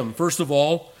know him. First of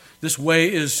all, this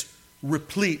way is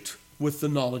replete with the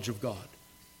knowledge of God.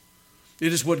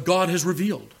 It is what God has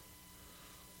revealed.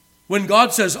 When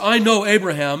God says, I know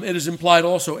Abraham, it is implied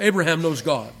also Abraham knows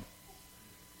God.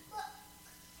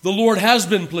 The Lord has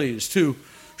been pleased to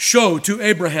show to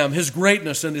Abraham his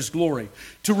greatness and his glory,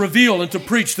 to reveal and to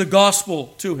preach the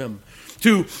gospel to him,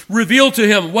 to reveal to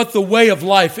him what the way of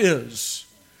life is.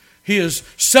 He has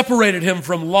separated him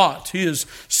from Lot. He has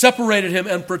separated him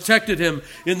and protected him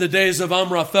in the days of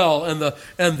Amraphel and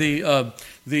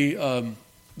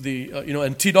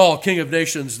Tidal, king of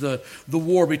nations, the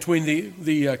war between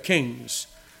the kings.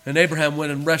 And Abraham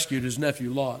went and rescued his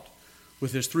nephew Lot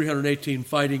with his 318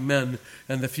 fighting men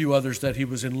and the few others that he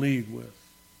was in league with.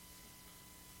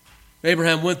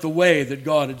 Abraham went the way that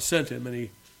God had sent him, and he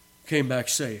came back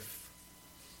safe.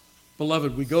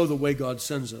 Beloved, we go the way God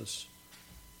sends us.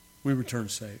 We return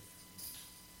safe.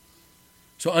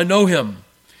 So I know him,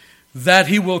 that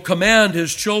he will command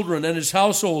his children and his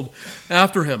household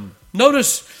after him.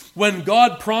 Notice when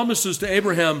God promises to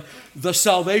Abraham the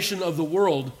salvation of the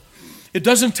world, it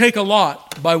doesn't take a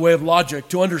lot by way of logic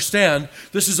to understand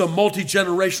this is a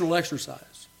multi-generational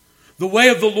exercise. The way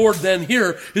of the Lord then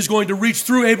here is going to reach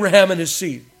through Abraham and his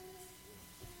seed.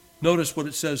 Notice what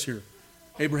it says here.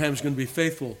 Abraham's going to be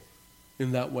faithful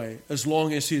in that way as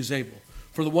long as he is able.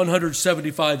 For the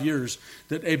 175 years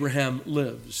that Abraham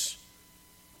lives,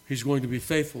 he's going to be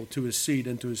faithful to his seed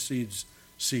and to his seed's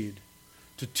seed,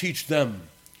 to teach them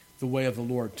the way of the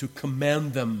Lord, to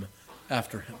command them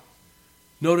after him.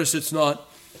 Notice it's not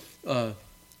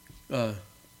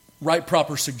right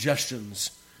proper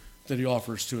suggestions that he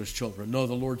offers to his children. No,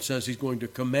 the Lord says he's going to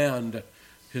command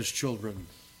his children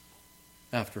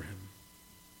after him.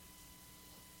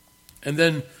 And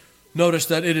then notice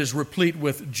that it is replete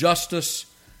with justice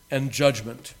and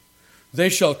judgment. They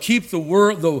shall keep the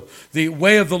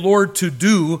way of the Lord to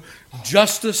do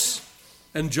justice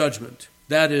and judgment.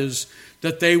 That is,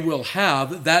 that they will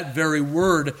have that very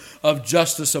word of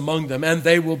justice among them, and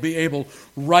they will be able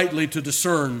rightly to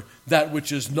discern that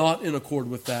which is not in accord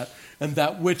with that, and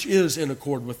that which is in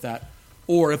accord with that.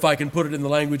 Or, if I can put it in the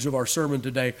language of our sermon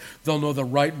today, they'll know the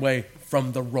right way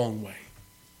from the wrong way.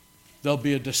 They'll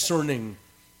be a discerning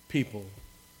people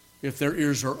if their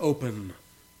ears are open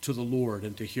to the Lord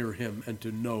and to hear him and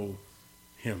to know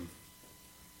him.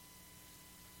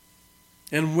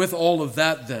 And with all of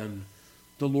that then,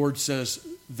 the Lord says,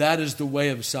 that is the way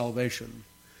of salvation.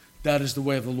 That is the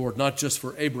way of the Lord, not just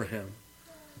for Abraham,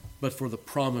 but for the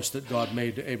promise that God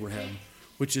made to Abraham,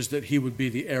 which is that he would be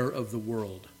the heir of the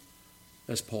world,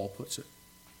 as Paul puts it.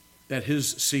 That his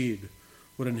seed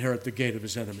would inherit the gate of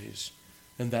his enemies,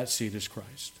 and that seed is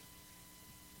Christ.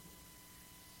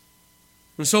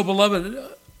 And so,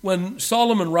 beloved, when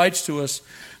Solomon writes to us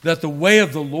that the way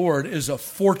of the Lord is a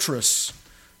fortress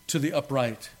to the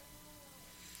upright,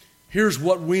 here's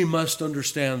what we must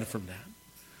understand from that.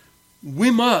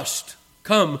 We must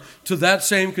come to that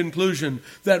same conclusion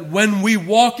that when we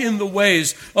walk in the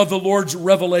ways of the Lord's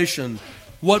revelation,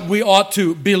 what we ought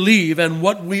to believe and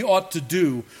what we ought to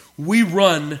do, we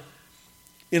run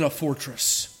in a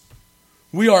fortress.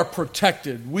 We are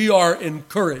protected. We are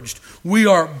encouraged. We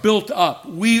are built up.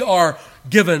 We are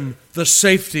given the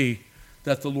safety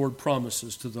that the Lord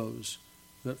promises to those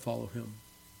that follow him.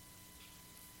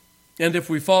 And if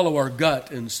we follow our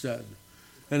gut instead,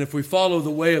 and if we follow the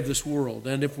way of this world,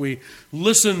 and if we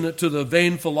listen to the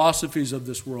vain philosophies of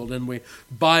this world, and we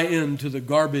buy into the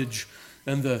garbage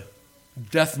and the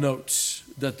death notes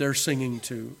that they're singing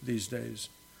to these days,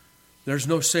 there's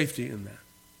no safety in that.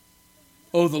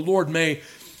 Oh, the Lord may,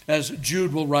 as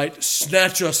Jude will write,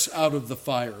 snatch us out of the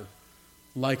fire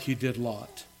like he did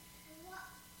Lot.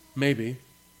 Maybe.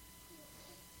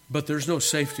 But there's no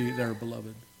safety there,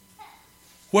 beloved.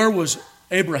 Where was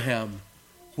Abraham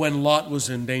when Lot was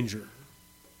in danger?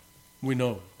 We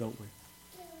know, don't we?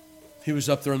 He was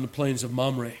up there in the plains of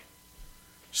Mamre,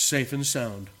 safe and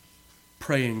sound,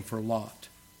 praying for Lot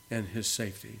and his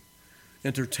safety,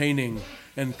 entertaining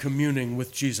and communing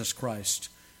with Jesus Christ,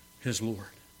 his Lord,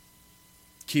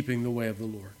 keeping the way of the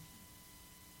Lord.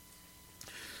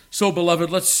 So,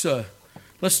 beloved,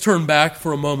 let's turn back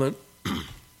for a moment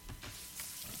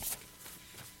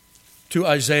to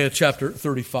Isaiah chapter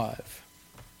 35.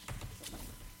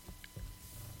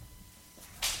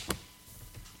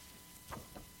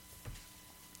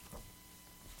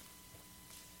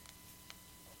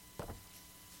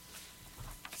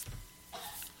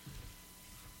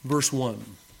 Verse 1.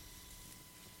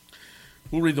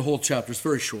 We'll read the whole chapter. It's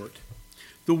very short.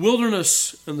 The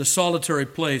wilderness and the solitary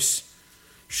place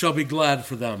shall be glad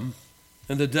for them,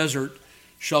 and the desert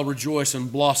shall rejoice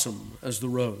and blossom as the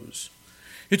rose.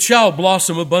 It shall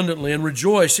blossom abundantly and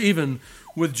rejoice even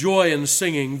with joy and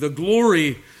singing. The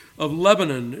glory of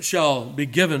Lebanon shall be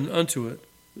given unto it,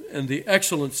 and the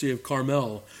excellency of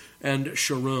Carmel and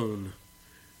Sharon.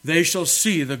 They shall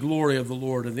see the glory of the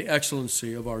Lord and the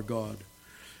excellency of our God.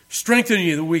 Strengthen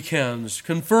ye the weak hands,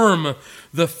 confirm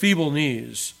the feeble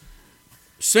knees.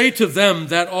 Say to them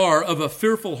that are of a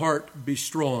fearful heart, be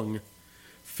strong,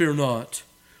 fear not.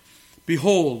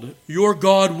 Behold, your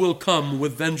God will come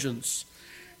with vengeance,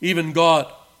 even God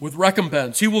with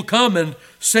recompense. He will come and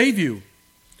save you.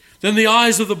 Then the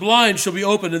eyes of the blind shall be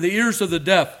opened, and the ears of the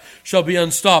deaf shall be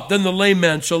unstopped. Then the lame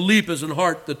man shall leap as an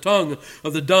hart, the tongue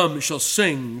of the dumb shall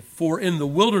sing, for in the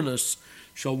wilderness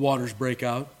shall waters break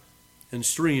out, and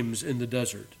streams in the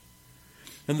desert.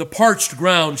 And the parched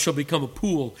ground shall become a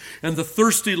pool, and the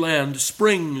thirsty land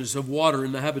springs of water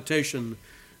in the habitation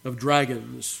of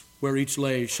dragons, where each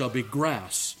lay shall be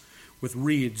grass with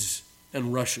reeds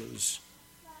and rushes.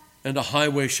 And a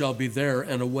highway shall be there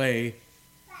and a way,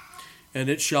 and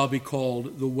it shall be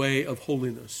called the way of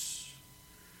holiness.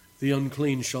 The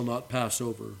unclean shall not pass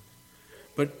over,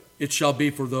 but it shall be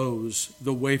for those,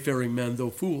 the wayfaring men, though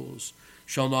fools,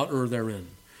 shall not err therein.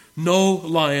 No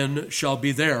lion shall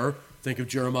be there. Think of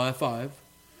Jeremiah 5.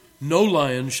 No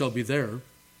lion shall be there,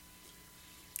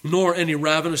 nor any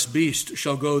ravenous beast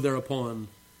shall go thereupon.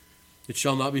 It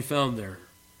shall not be found there,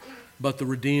 but the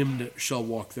redeemed shall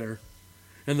walk there.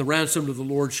 And the ransomed of the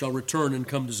Lord shall return and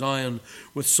come to Zion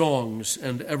with songs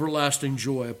and everlasting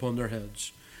joy upon their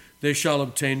heads. They shall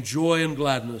obtain joy and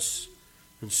gladness,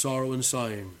 and sorrow and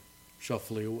sighing shall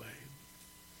flee away.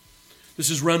 This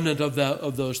is remnant of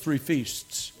those three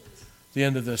feasts, the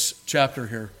end of this chapter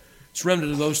here. It's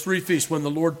remnant of those three feasts when the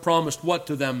Lord promised what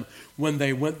to them when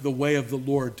they went the way of the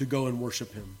Lord to go and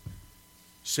worship him?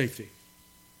 Safety,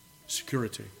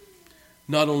 security.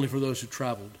 Not only for those who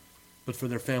traveled, but for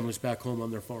their families back home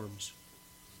on their farms.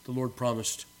 The Lord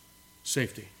promised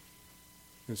safety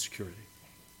and security.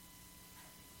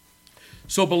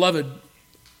 So, beloved,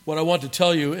 what I want to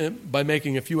tell you by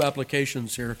making a few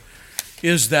applications here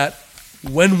is that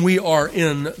when we are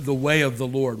in the way of the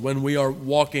Lord, when we are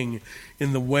walking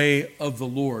in the way of the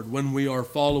Lord, when we are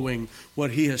following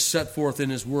what he has set forth in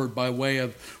his word by way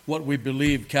of what we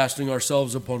believe, casting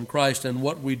ourselves upon Christ, and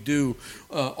what we do,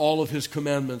 all of his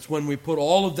commandments, when we put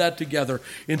all of that together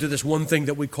into this one thing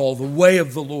that we call the way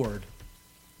of the Lord,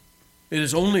 It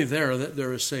is only there that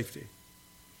there is safety.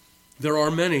 There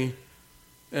are many,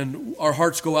 and our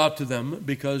hearts go out to them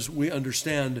because we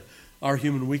understand our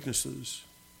human weaknesses.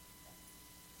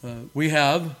 We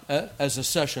have, as a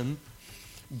session,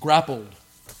 grappled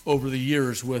over the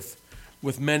years with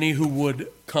many who would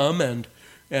come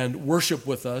and worship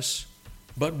with us,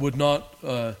 but would not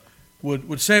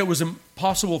would say it was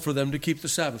impossible for them to keep the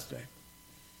Sabbath day.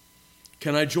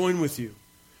 Can I join with you?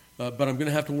 But I'm going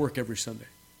to have to work every Sunday.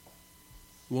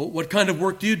 Well, what kind of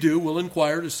work do you do? We'll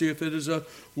inquire to see if it is a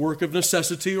work of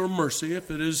necessity or mercy,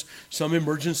 if it is some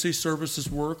emergency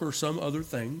services work or some other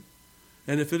thing.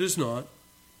 And if it is not,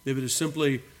 if it is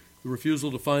simply the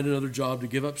refusal to find another job, to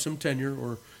give up some tenure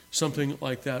or something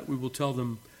like that, we will tell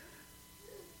them,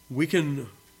 we can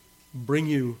bring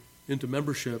you into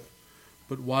membership,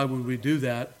 but why would we do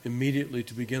that immediately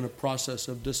to begin a process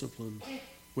of discipline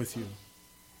with you?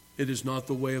 It is not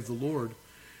the way of the Lord.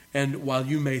 And while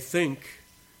you may think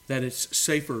that it's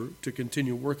safer to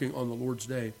continue working on the Lord's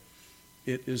day,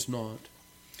 it is not.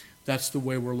 That's the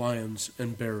way where lions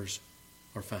and bears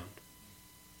are found.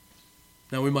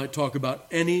 Now we might talk about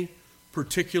any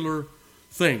particular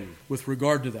thing with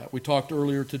regard to that. We talked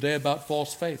earlier today about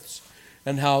false faiths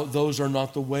and how those are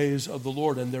not the ways of the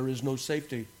Lord and there is no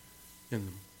safety in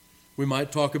them. We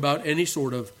might talk about any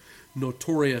sort of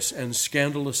notorious and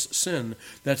scandalous sin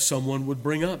that someone would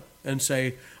bring up and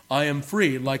say, I am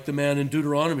free, like the man in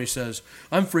Deuteronomy says,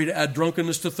 I'm free to add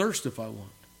drunkenness to thirst if I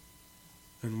want.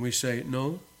 And we say,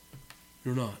 no,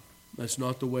 you're not. That's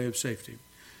not the way of safety.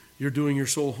 You're doing your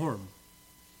soul harm.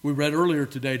 We read earlier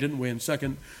today, didn't we, in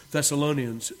 2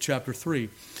 Thessalonians chapter 3,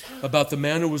 about the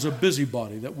man who was a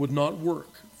busybody that would not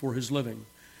work for his living.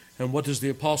 And what does the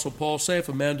Apostle Paul say? If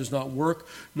a man does not work,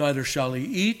 neither shall he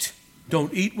eat.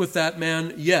 Don't eat with that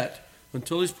man yet,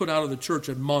 until he's put out of the church.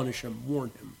 Admonish him,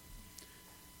 warn him,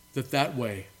 that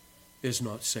way is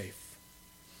not safe.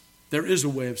 There is a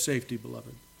way of safety,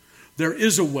 beloved. There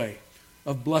is a way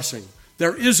of blessing.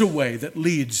 There is a way that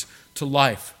leads to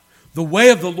life. The way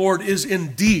of the Lord is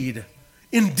indeed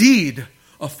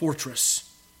a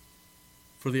fortress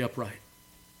for the upright.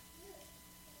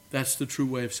 That's the true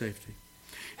way of safety.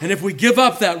 And if we give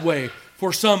up that way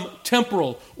for some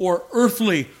temporal or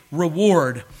earthly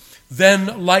reward,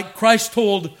 then like Christ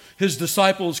told his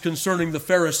disciples concerning the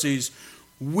Pharisees,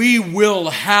 we will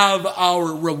have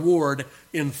our reward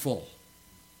in full.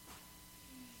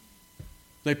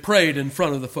 They prayed in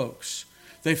front of the folks.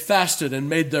 They fasted and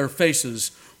made their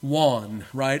faces wan,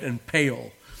 right, and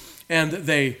pale. And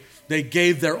they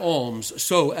gave their alms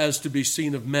so as to be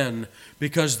seen of men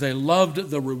because they loved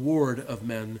the reward of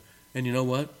men. And you know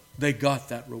what? They got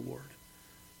that reward.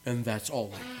 And that's all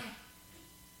they got.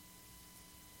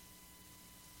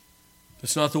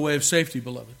 It's not the way of safety,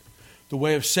 beloved. The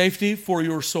way of safety for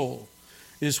your soul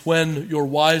is when your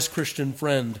wise Christian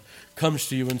friend comes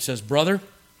to you and says, brother,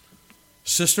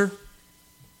 sister,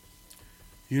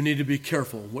 you need to be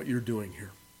careful what you're doing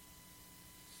here.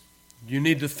 You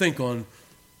need to think on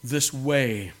this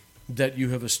way that you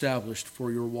have established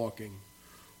for your walking.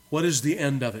 What is the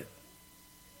end of it?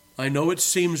 I know it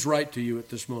seems right to you at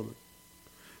this moment,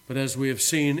 but as we have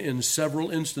seen in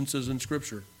several instances in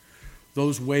Scripture,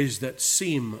 those ways that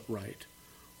seem right,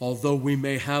 although we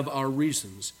may have our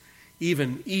reasons,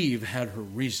 even Eve had her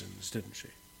reasons, didn't she?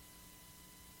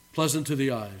 Pleasant to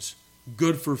the eyes,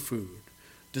 good for food,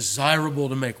 desirable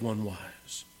to make one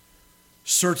wise.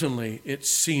 Certainly it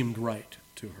seemed right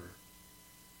to her.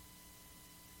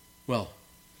 Well,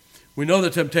 we know the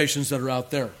temptations that are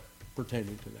out there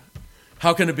pertaining to that.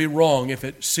 How can it be wrong if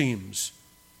it seems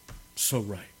so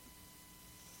right?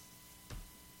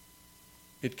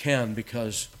 It can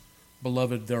because,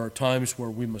 beloved, there are times where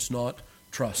we must not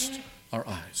trust our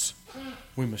eyes.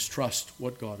 We must trust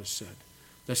what God has said.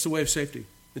 That's the way of safety.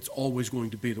 It's always going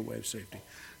to be the way of safety.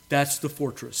 That's the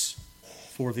fortress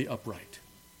for the upright.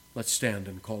 Let's stand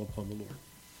and call upon the Lord.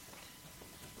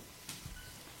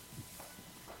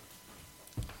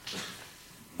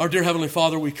 Our dear Heavenly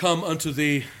Father, we come unto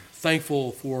Thee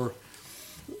thankful for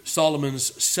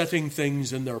Solomon's setting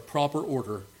things in their proper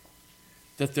order,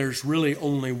 that there's really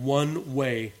only one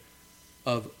way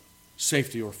of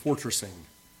safety or fortressing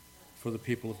for the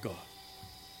people of God,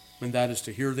 and that is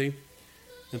to hear Thee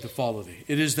and to follow Thee.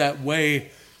 It is that way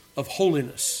of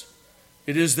holiness.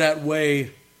 It is that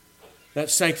way, that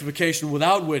sanctification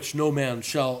without which no man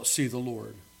shall see the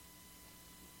Lord.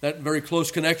 That very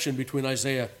close connection between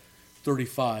Isaiah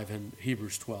 35 and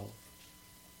Hebrews 12.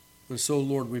 And so,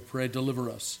 Lord, we pray, deliver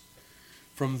us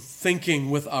from thinking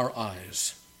with our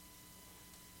eyes,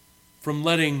 from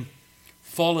letting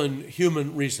fallen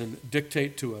human reason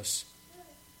dictate to us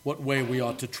what way we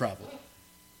ought to travel.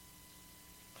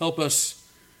 Help us,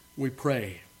 we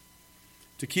pray,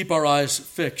 to keep our eyes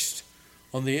fixed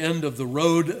on the end of the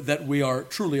road that we are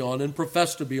truly on and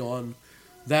profess to be on.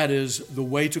 That is the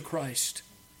way to Christ,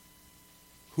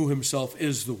 who himself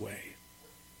is the way.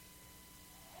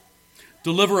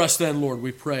 Deliver us then, Lord,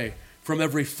 we pray, from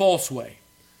every false way,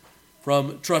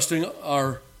 from trusting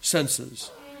our senses,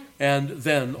 and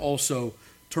then also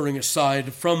turning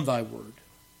aside from thy word.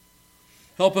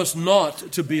 Help us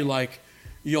not to be like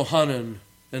Johanan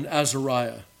and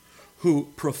Azariah, who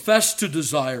profess to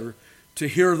desire to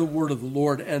hear the word of the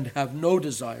Lord and have no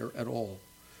desire at all,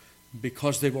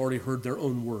 because they've already heard their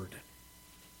own word.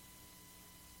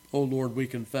 Oh Lord, we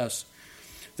confess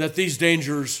that these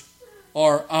dangers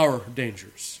are our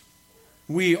dangers.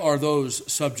 We are those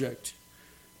subject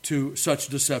to such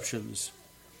deceptions,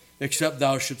 except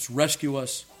thou shouldst rescue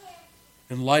us,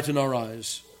 enlighten our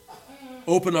eyes,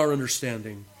 open our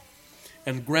understanding,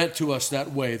 and grant to us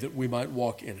that way that we might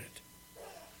walk in it.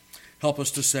 Help us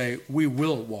to say, we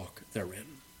will walk therein.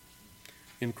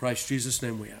 In Christ Jesus'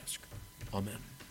 name we ask. Amen.